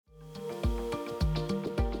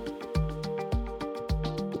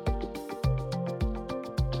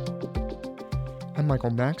Michael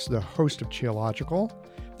Max, the host of Qi245.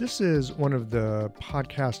 This is one of the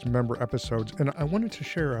podcast member episodes, and I wanted to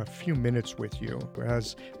share a few minutes with you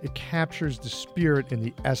as it captures the spirit and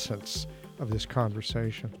the essence of this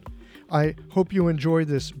conversation. I hope you enjoy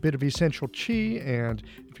this bit of essential Qi, and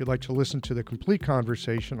if you'd like to listen to the complete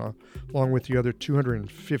conversation along with the other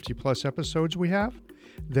 250 plus episodes we have,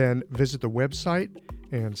 then visit the website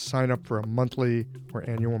and sign up for a monthly or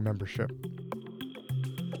annual membership.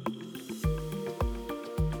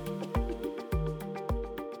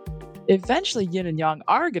 Eventually, yin and yang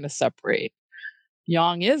are going to separate.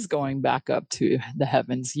 Yang is going back up to the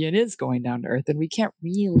heavens. Yin is going down to earth, and we can't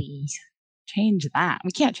really change that.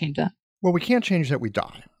 We can't change that. Well, we can't change that we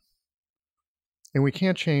die. And we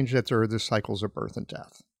can't change that there are the cycles of birth and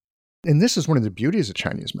death. And this is one of the beauties of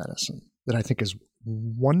Chinese medicine that I think is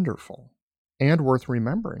wonderful and worth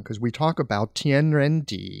remembering, because we talk about Tian Ren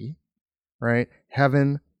Di, right?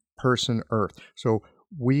 Heaven, person, earth. So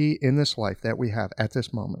we, in this life that we have at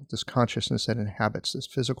this moment, this consciousness that inhabits this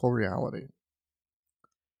physical reality,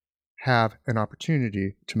 have an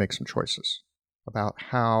opportunity to make some choices about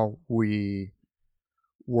how we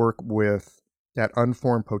work with that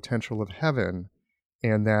unformed potential of heaven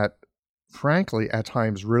and that, frankly, at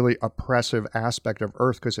times really oppressive aspect of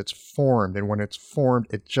earth, because it's formed, and when it's formed,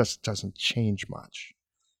 it just doesn't change much.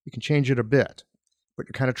 You can change it a bit, but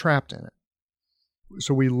you're kind of trapped in it.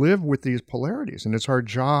 So we live with these polarities, and it's our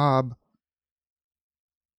job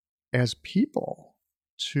as people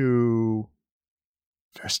to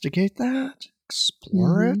investigate that,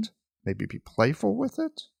 explore it, maybe be playful with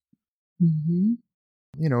it. Mm-hmm.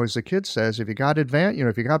 You know, as the kid says, if you got if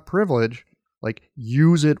you got privilege, like,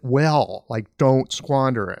 use it well, like, don't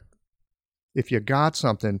squander it. If you got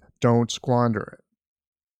something, don't squander it.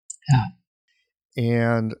 Yeah.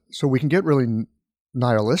 And so we can get really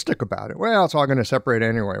nihilistic about it. Well, it's all going to separate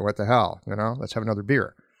anyway. What the hell? Let's have another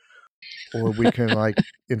beer. Or we can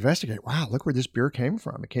investigate. Wow, look where this beer came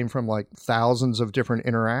from. It came from thousands of different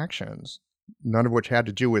interactions, none of which had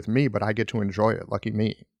to do with me, but I get to enjoy it. Lucky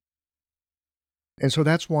me. And so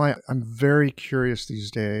that's why I'm very curious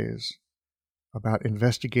these days about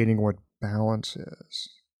investigating what balance is,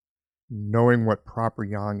 knowing what proper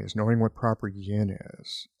yang is, knowing what proper yin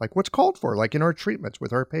is, like what's called for, like in our treatments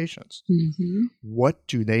with our patients. Mm-hmm. What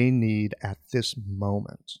do they need at this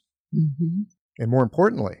moment? Mm-hmm. And more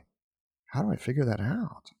importantly, how do I figure that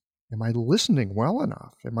out? Am I listening well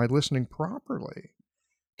enough? Am I listening properly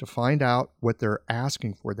to find out what they're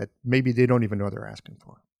asking for that maybe they don't even know they're asking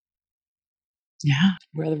for? Yeah,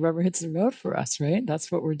 where the rubber hits the road for us, right?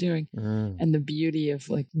 That's what we're doing. And the beauty of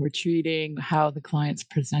we're treating how the client's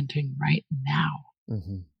presenting right now,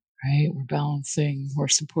 right? We're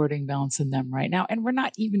supporting, balancing them right now. And we're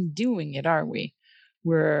not even doing it, are we?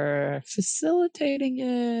 We're facilitating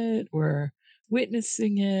it, we're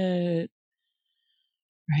witnessing it,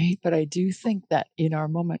 right? But I do think that in our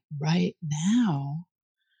moment right now,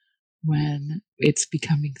 when it's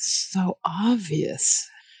becoming so obvious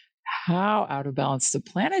how out of balance the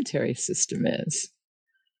planetary system is,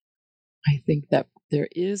 I think that there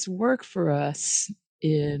is work for us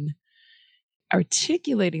in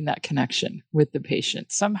articulating that connection with the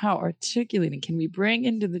patient, somehow articulating, can we bring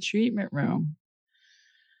into the treatment room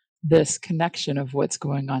this connection of what's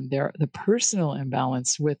going on there, the personal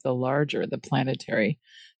imbalance with the larger, the planetary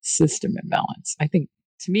system imbalance. I think,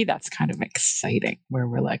 to me, that's kind of exciting, where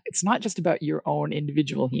we're it's not just about your own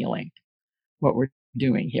individual healing, what we're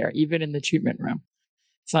doing here, even in the treatment room.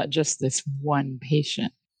 It's not just this one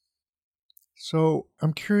patient. So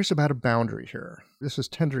I'm curious about a boundary here. This is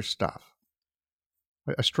tender stuff.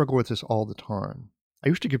 I struggle with this all the time. I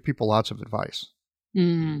used to give people lots of advice.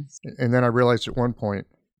 And then I realized at one point,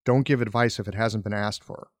 don't give advice if it hasn't been asked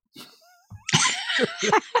for.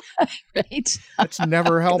 Right? That's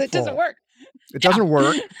never helpful. It doesn't work. It doesn't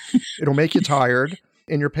work. It'll make you tired,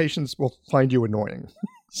 and your patients will find you annoying.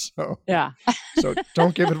 So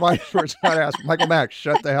don't give advice where it's not asked. Michael Max,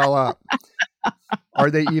 shut the hell up. Are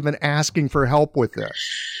they even asking for help with this?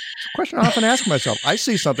 It's a question I often ask myself. I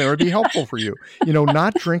see something that would be helpful for you.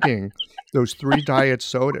 Not drinking those 3 diet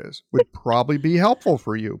sodas would probably be helpful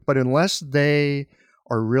for you. But unless they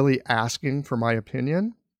are really asking for my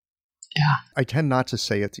opinion, I tend not to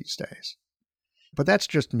say it these days. But that's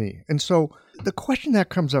just me. And so the question that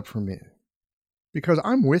comes up for me, because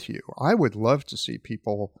I'm with you, I would love to see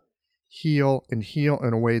people heal in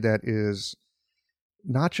a way that is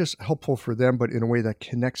not just helpful for them, but in a way that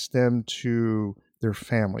connects them to their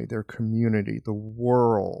family, their community, the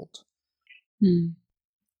world.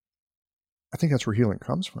 I think that's where healing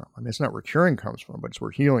comes from. I mean, it's not where curing comes from, but it's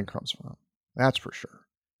where healing comes from. That's for sure.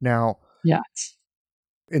 Now, yes,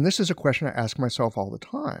 And this is a question I ask myself all the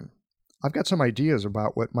time. I've got some ideas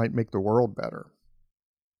about what might make the world better.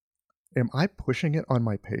 Am I pushing it on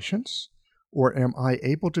my patients? Or am I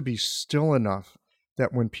able to be still enough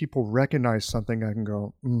that when people recognize something, I can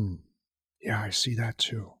go, yeah, I see that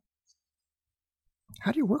too.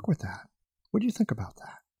 How do you work with that? What do you think about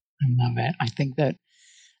that? I love it. I think that,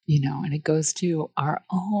 and it goes to our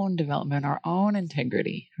own development, our own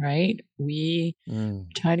integrity, right?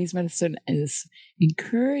 Chinese medicine is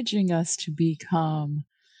encouraging us to become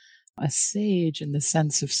a sage in the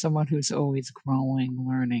sense of someone who's always growing,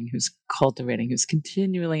 learning, who's cultivating, who's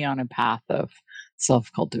continually on a path of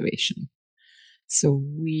self-cultivation. So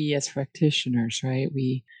we as practitioners, right,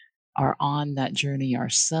 we are on that journey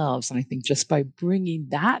ourselves. And I think just by bringing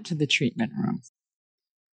that to the treatment room,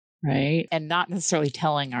 right, and not necessarily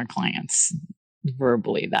telling our clients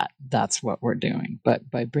verbally that that's what we're doing, but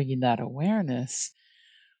by bringing that awareness,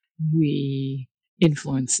 we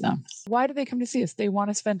influence them. Why do they come to see us? They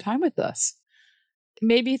want to spend time with us.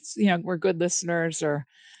 Maybe it's, we're good listeners, or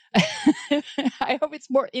I hope it's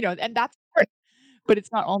more, and that's important. But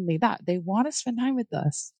it's not only that. They want to spend time with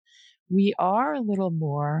us. We are a little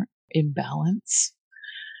more in balance,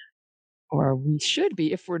 or we should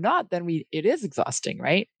be. If we're not, then it is exhausting,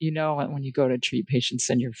 right? When you go to treat patients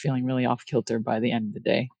and you're feeling really off kilter by the end of the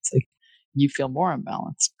day, it's like you feel more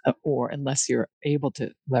unbalanced, or unless you're able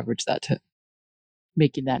to leverage that to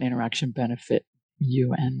making that interaction benefit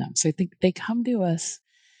you and them. So I think they come to us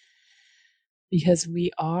because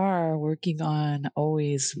we are working on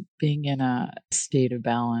always being in a state of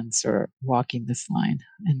balance or walking this line.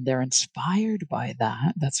 And they're inspired by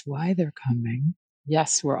that. That's why they're coming.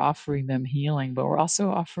 Yes, we're offering them healing, but we're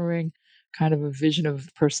also offering kind of a vision of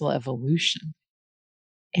personal evolution.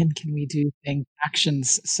 And can we do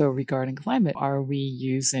actions? So regarding climate, are we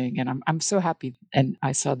using, and I'm so happy, and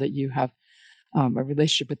I saw that you have a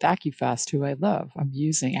relationship with AccuFast, who I love. I'm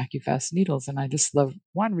using AccuFast needles, and I just love,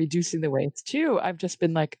 one, reducing the weights. Two, I've just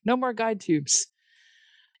been like, no more guide tubes.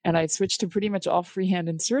 And I switched to pretty much all freehand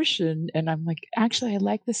insertion. And I'm like, actually, I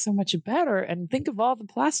like this so much better. And think of all the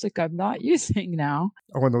plastic I'm not using now.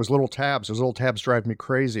 Oh, and those little tabs drive me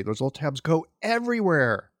crazy. Those little tabs go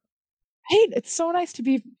everywhere. Hey, it's so nice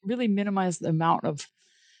to really minimize the amount of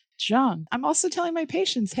junk. I'm also telling my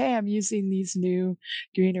patients, hey, I'm using these new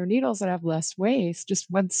greener needles that have less waste. Just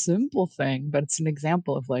one simple thing, but it's an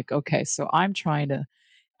example of like, okay, so I'm trying to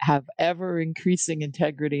have ever increasing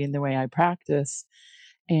integrity in the way I practice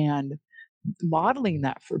and modeling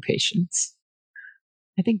that for patients.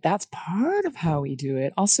 I think that's part of how we do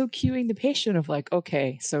it. Also cueing the patient of like,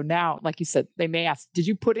 okay, so now, like you said, they may ask, did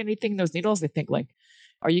you put anything in those needles? They think like,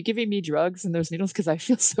 are you giving me drugs in those needles? Because I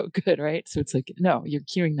feel so good, right? So it's like, no, you're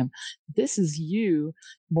cueing them. This is you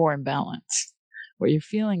more in balance. What you're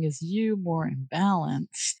feeling is you more in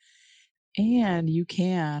balance. And you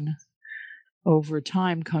can, over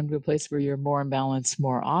time, come to a place where you're more in balance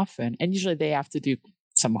more often. And usually they have to do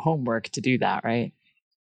some homework to do that, right?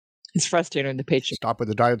 It's frustrating when the patient... Stop with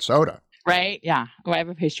the diet soda. Right? Yeah. Well, I have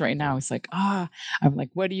a patient right now. He's like, I'm like,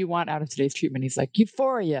 what do you want out of today's treatment? He's like,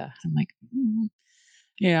 euphoria. I'm like,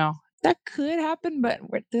 that could happen, but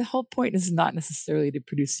the whole point is not necessarily to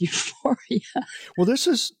produce euphoria. Well, this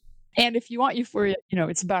is... And if you want euphoria,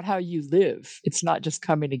 it's about how you live. It's not just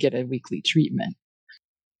coming to get a weekly treatment.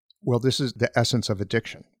 Well, this is the essence of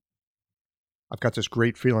addiction. I've got this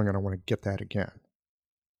great feeling and I want to get that again.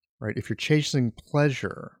 Right? If you're chasing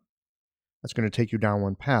pleasure, that's going to take you down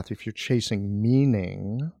one path. If you're chasing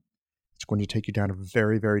meaning, it's going to take you down a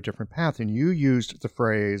very, very different path. And you used the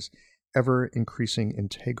phrase ever-increasing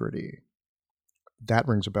integrity. That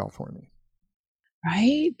rings a bell for me.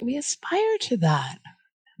 Right? We aspire to that.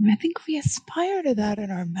 I think we aspire to that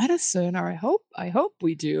in our medicine, or I hope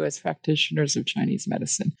we do as practitioners of Chinese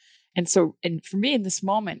medicine. And for me in this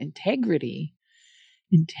moment, integrity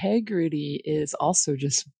is also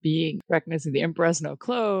just recognizing the emperor has no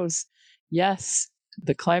clothes. Yes,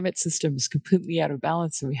 the climate system is completely out of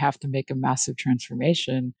balance, and we have to make a massive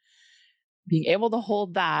transformation. Being able to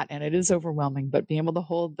hold that, and it is overwhelming, but being able to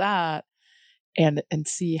hold that and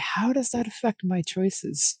see, how does that affect my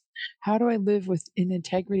choices? How do I live in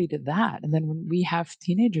integrity to that? And then when we have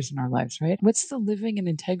teenagers in our lives, right? What's the living in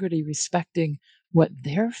integrity, respecting what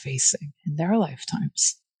they're facing in their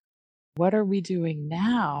lifetimes? What are we doing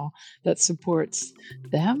now that supports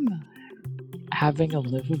them having a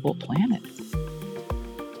livable planet?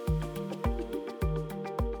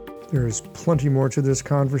 There's plenty more to this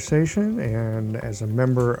conversation, and as a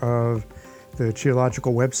member of the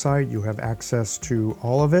Qiological website, you have access to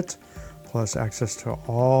all of it, plus access to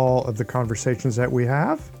all of the conversations that we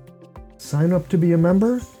have. Sign up to be a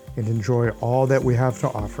member, and enjoy all that we have to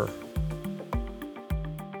offer.